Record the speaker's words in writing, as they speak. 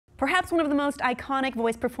Perhaps one of the most iconic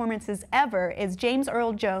voice performances ever is James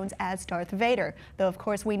Earl Jones as Darth Vader, though of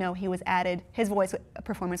course we know he was added, his voice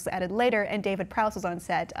performance was added later, and David Prowse was on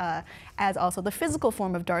set as also the physical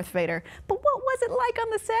form of Darth Vader. But what was it like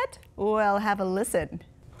on the set? Well, have a listen.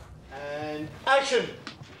 And action!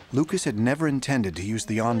 Lucas had never intended to use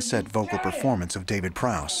the on-set vocal performance of David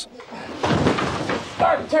Prowse.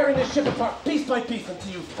 Start tearing this ship apart piece by piece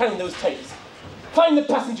until you find those tapes. Find the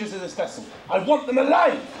passengers of this vessel. I want them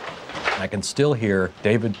alive! I can still hear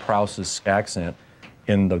David Prowse's accent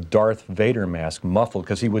in the Darth Vader mask, muffled,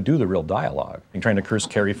 because he would do the real dialogue. He's trying to curse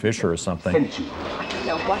Carrie Fisher or something. I don't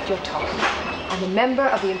know what you're talking about. I'm a member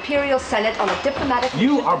of the Imperial Senate on a diplomatic mission.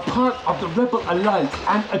 You are part of the Rebel Alliance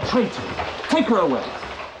and a traitor. Take her away.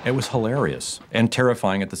 It was hilarious and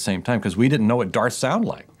terrifying at the same time, because we didn't know what Darth sounded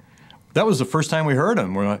like. That was the first time we heard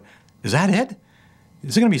him. We're like, is that it?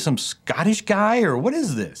 Is it going to be some Scottish guy, or what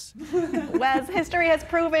is this? Well, as history has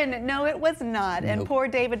proven, no, it was not. And poor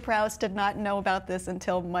David Prowse did not know about this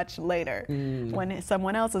until much later, when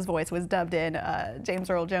someone else's voice was dubbed in, James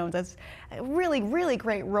Earl Jones, as a really, really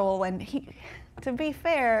great role. And he, to be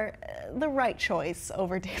fair, the right choice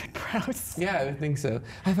over David Prowse. Yeah, I think so.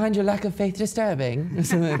 I find your lack of faith disturbing, or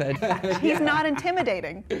something like that. He's not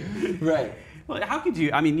intimidating. Right. Well, how could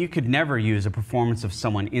you, I mean, you could never use a performance of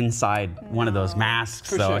someone inside one of those masks,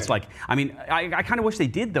 For though. sure. It's like, I mean, I kind of wish they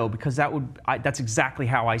did, though, because that's exactly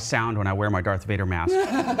how I sound when I wear my Darth Vader mask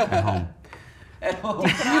at home. At home.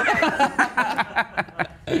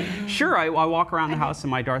 Sure, I walk around the house in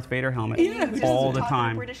my Darth Vader helmet all the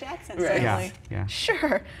time. British accent, Right. certainly. Yeah.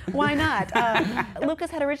 Sure, why not? Lucas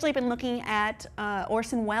had originally been looking at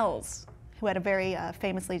Orson Welles, who had a very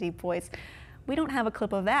famously deep voice. We don't have a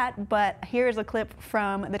clip of that, but here's a clip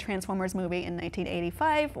from the Transformers movie in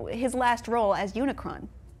 1985, his last role as Unicron.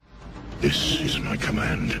 This is my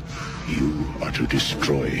command. You are to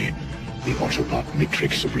destroy the Autobot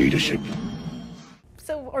matrix of leadership.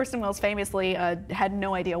 So Orson Welles famously had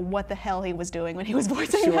no idea what the hell he was doing when he was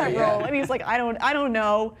voicing that role, and he was like, I don't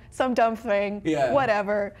know, some dumb thing,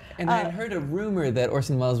 whatever. And I had heard a rumor that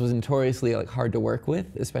Orson Welles was notoriously hard to work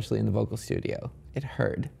with, especially in the vocal studio. It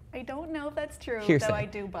heard. I don't know if that's true, Hearsay. though I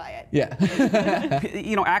do buy it. Yeah.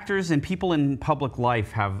 You know, actors and people in public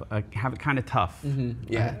life have it kind of tough.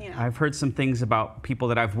 Yeah. I've heard some things about people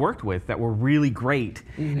that I've worked with that were really great,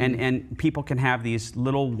 and people can have these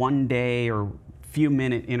little one-day or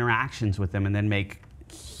few-minute interactions with them and then make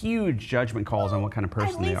huge judgment calls on what kind of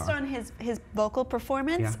person they are. At least on his vocal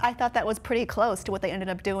performance, I thought that was pretty close to what they ended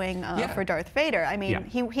up doing for Darth Vader. I mean,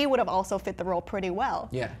 he would have also fit the role pretty well.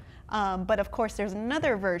 Yeah. But of course, there's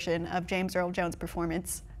another version of James Earl Jones'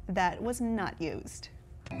 performance that was not used.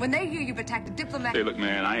 When they hear you've attacked a diplomatic... Hey, look,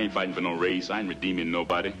 man, I ain't fighting for no race. I ain't redeeming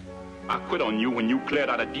nobody. I quit on you when you cleared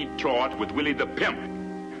out of Detroit with Willie the Pimp.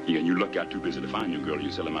 Yeah, and you lucky I'm too busy to find you, girl.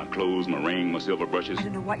 You're selling my clothes, my ring, my silver brushes. I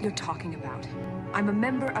don't know what you're talking about. I'm a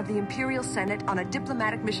member of the Imperial Senate on a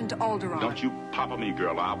diplomatic mission to Alderaan. Don't you papa me,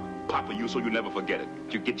 girl. I'll papa you so you never forget it.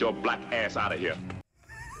 You get your black ass out of here.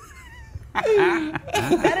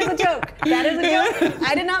 That is a joke. That is a joke.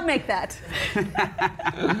 I did not make that.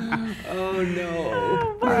 Oh,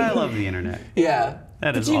 no. I love the internet. Yeah.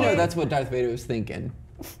 That is but you know awesome. that's what Darth Vader was thinking.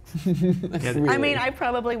 I mean, I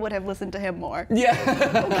probably would have listened to him more.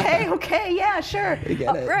 Yeah. Okay, yeah, sure. I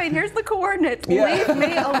get it. Right, here's the coordinates. Yeah. Leave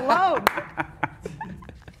me alone.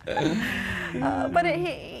 But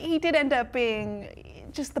he did end up being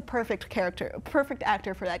just the perfect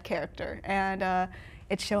actor for that character. And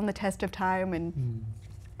it's shown the test of time. And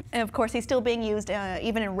of course, he's still being used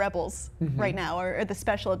even in Rebels right now, or the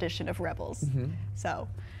special edition of Rebels. So.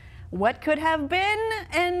 What could have been,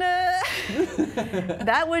 and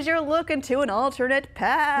that was your look into an alternate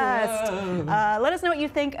past. Let us know what you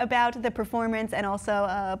think about the performance and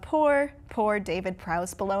also poor David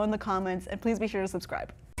Prowse below in the comments, and please be sure to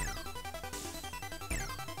subscribe.